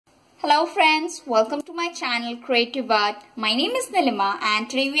Hello friends, welcome to my channel Creative Art. My name is Nilima and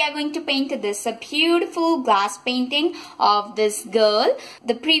today we are going to paint this a beautiful glass painting of this girl.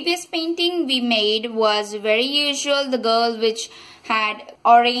 The previous painting we made was very usual, the girl which had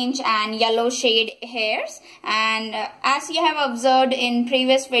orange and yellow shade hairs, and as you have observed in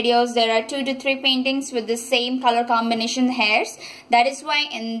previous videos, there are 2 to 3 paintings with the same color combination hairs. That is why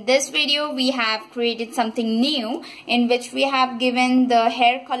in this video we have created something new in which we have given the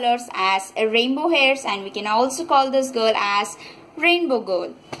hair colors as a rainbow hairs, and we can also call this girl as Rainbow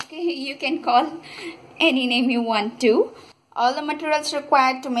Girl. Okay, you can call any name you want to. All the materials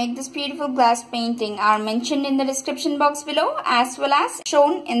required to make this beautiful glass painting are mentioned in the description box below as well as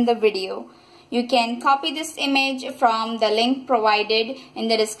shown in the video. You can copy this image from the link provided in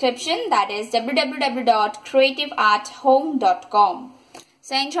the description, that is www.creativearthome.com.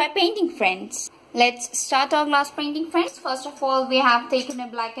 So enjoy painting, friends. Let's start our glass painting, friends. First of all, we have taken a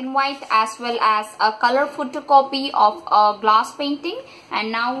black and white as well as a color photocopy of a glass painting,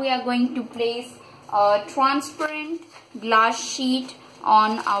 and now we are going to place a transparent glass sheet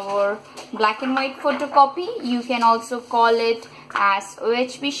on our black and white photocopy. You can also call it as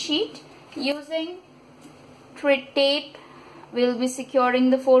OHB sheet. Using tape, we'll be securing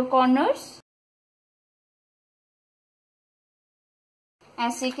the 4 corners.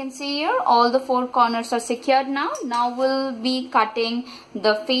 As you can see here, all the 4 corners are secured now. Now we'll be cutting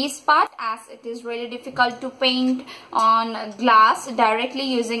the face part, as it is really difficult to paint on glass directly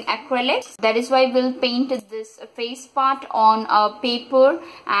using acrylics. That is why we'll paint this face part on a paper,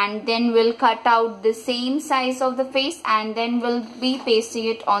 and then we'll cut out the same size of the face, and then we'll be pasting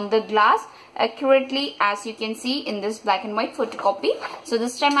it on the glass accurately, as you can see in this black and white photocopy. So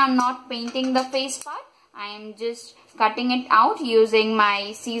this time I'm not painting the face part. I am just cutting it out using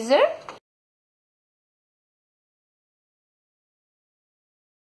my scissor.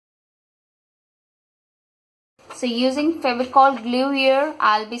 So using Fevicryl glue here,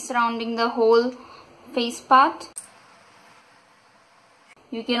 I'll be surrounding the whole face part.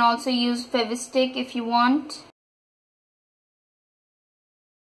 You can also use Fevistick if you want.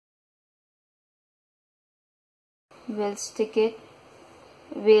 We'll stick it.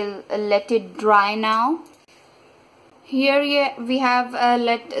 We'll let it dry now. Here we have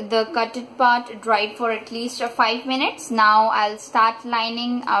let the cutted part dry for at least 5 minutes. Now I'll start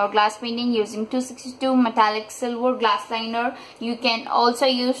lining our glass painting using 262 metallic silver glass liner. You can also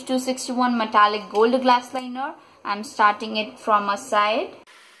use 261 metallic gold glass liner. I'm starting it from a side.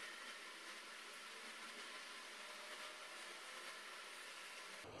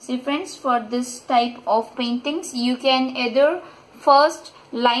 See friends, for this type of paintings, you can either first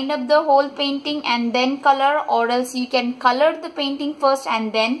line up the whole painting and then color, or else you can color the painting first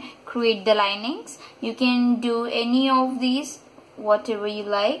and then create the linings. You can do any of these, whatever you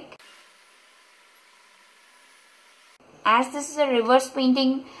like. As this is a reverse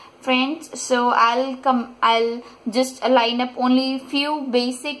painting, friends, so I'll just line up only few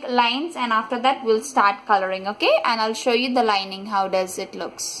basic lines, and after that we'll start coloring, okay? And I'll show you the lining, how does it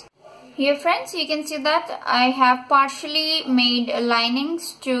looks. Here friends, you can see that I have partially made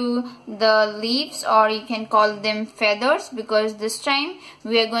linings to the leaves, or you can call them feathers, because this time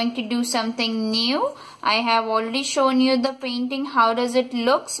we are going to do something new. I have already shown you the painting, how does it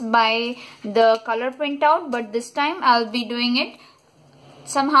looks by the color printout, but this time I'll be doing it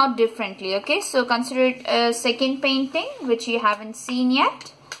somehow differently, okay? So consider it a second painting which you haven't seen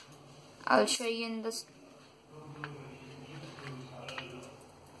yet. I'll show you in this.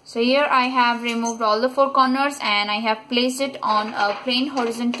 So here I have removed all the 4 corners and I have placed it on a plain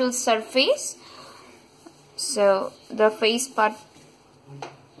horizontal surface. So the face part,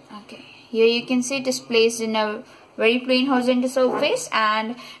 okay, here you can see it is placed in a very plain horizontal surface,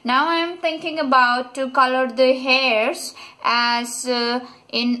 and now I am thinking about to color the hairs as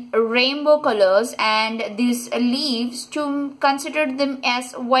in rainbow colors, and these leaves to consider them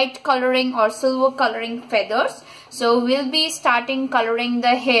as white coloring or silver coloring feathers. So we'll be starting coloring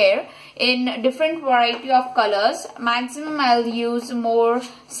the hair in different variety of colors. Maximum I'll use more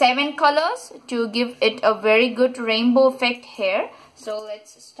 7 colors to give it a very good rainbow effect hair. So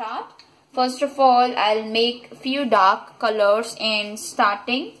let's start. First of all, I'll make few dark colors in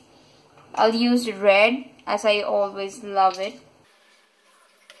starting. I'll use red as I always love it.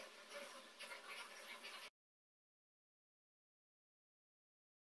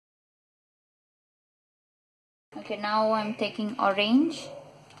 Okay, now I'm taking orange.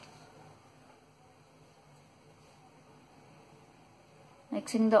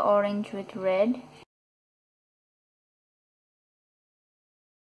 Mixing the orange with red.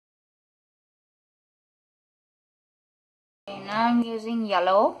 Okay, now I'm using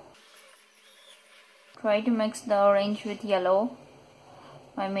yellow. Try to mix the orange with yellow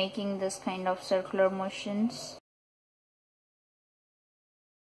by making this kind of circular motions.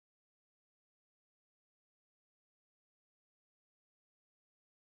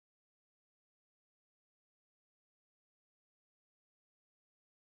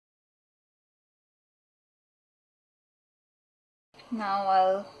 Now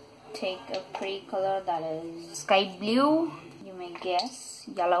I'll take a pretty color that is sky blue, you may guess,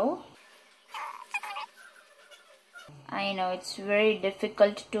 yellow. I know it's very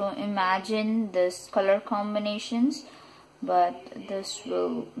difficult to imagine this color combinations, but this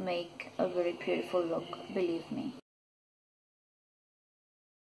will make a very beautiful look, believe me.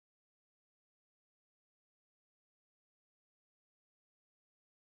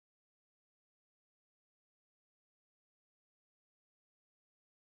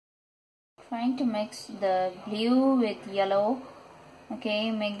 Trying to mix the blue with yellow. Okay,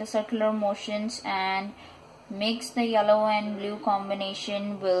 make the circular motions and mix the yellow and blue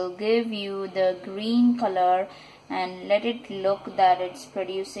combination will give you the green color, and let it look that it's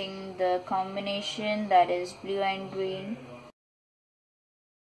producing the combination that is blue and green.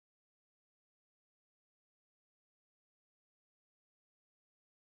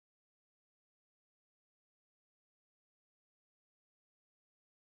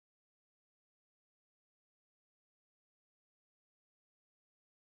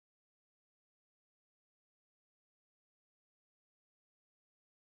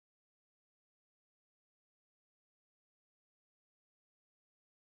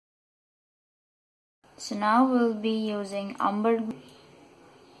 So now we'll be using umber,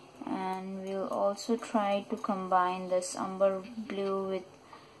 and we'll also try to combine this umber blue with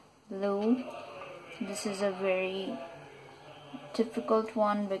blue. This is a very difficult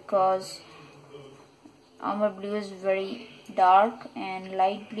one because umber blue is very dark and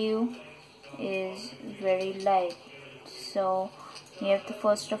light blue is very light. So you have to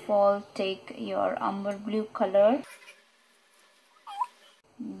first of all take your umber blue color.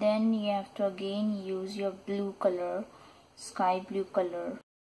 Then you have to again use your blue color, sky blue color.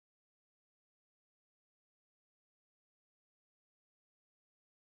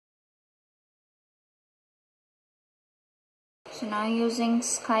 So now using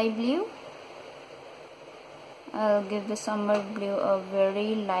sky blue, I'll give the umber blue a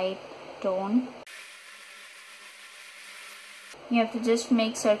very light tone. You have to just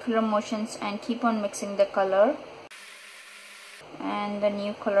make circular motions and keep on mixing the color, and the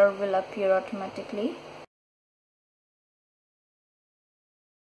new color will appear automatically.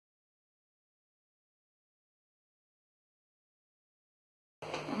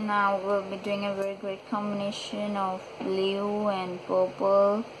 Now we'll be doing a very great combination of blue and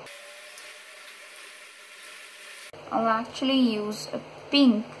purple. I'll actually use a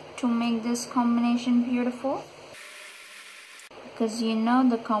pink to make this combination beautiful, because you know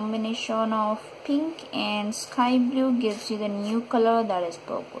the combination of pink and sky blue gives you the new color that is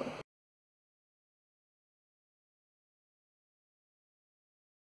purple.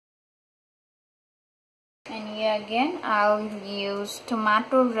 And here again I'll use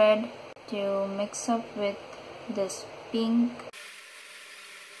tomato red to mix up with this pink.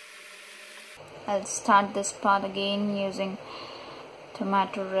 I'll start this part again using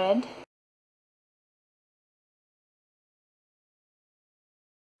tomato red.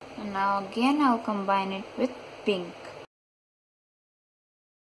 And now again I'll combine it with pink.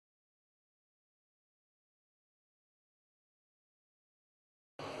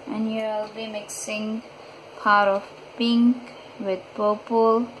 And here I'll be mixing part of pink with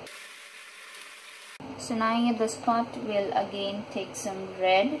purple. So now in this part we'll again take some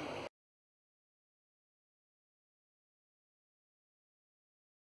red.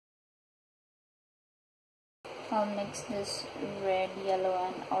 I'll mix this red, yellow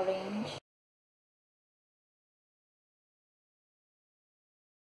and orange.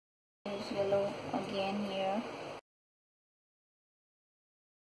 Use yellow again here.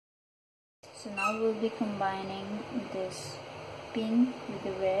 So now we'll be combining this pink with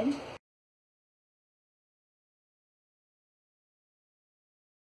the red.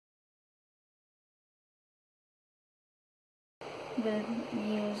 We'll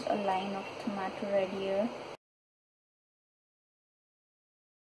use a line of tomato red here.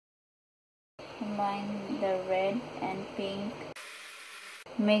 Combine the red and pink.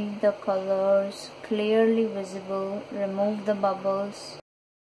 Make the colors clearly visible. Remove the bubbles.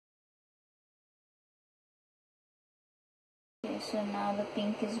 Okay, so now the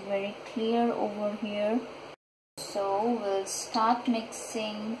pink is very clear over here. So we'll start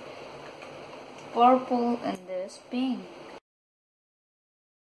mixing purple in this pink.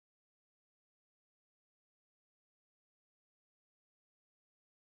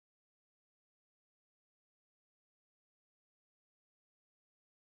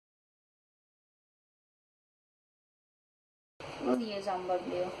 We'll use umber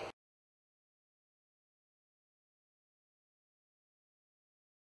blue.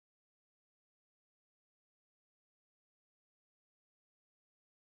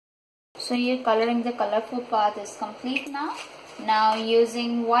 So your coloring the colorful part is complete now. Now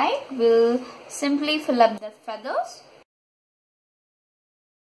using white, we'll simply fill up the feathers.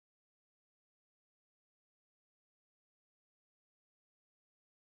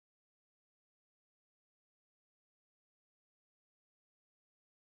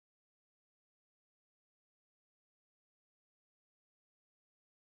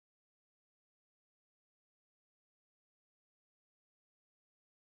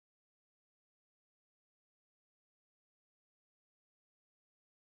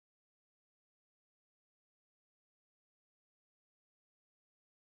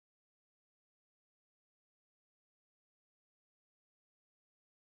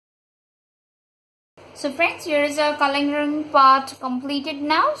 So friends, here is our coloring part completed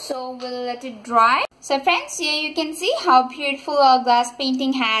now. So we'll let it dry. So friends, here you can see how beautiful our glass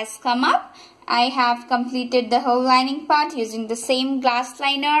painting has come up. I have completed the whole lining part using the same glass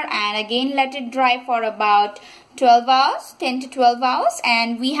liner and again let it dry for about 12 hours, 10 to 12 hours,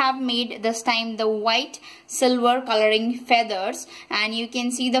 and we have made this time the white silver coloring feathers, and you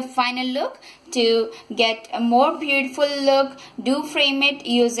can see the final look. To get a more beautiful look, do frame it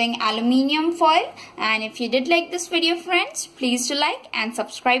using aluminium foil. And if you did like this video friends, please do like and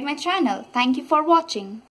subscribe my channel. Thank you for watching.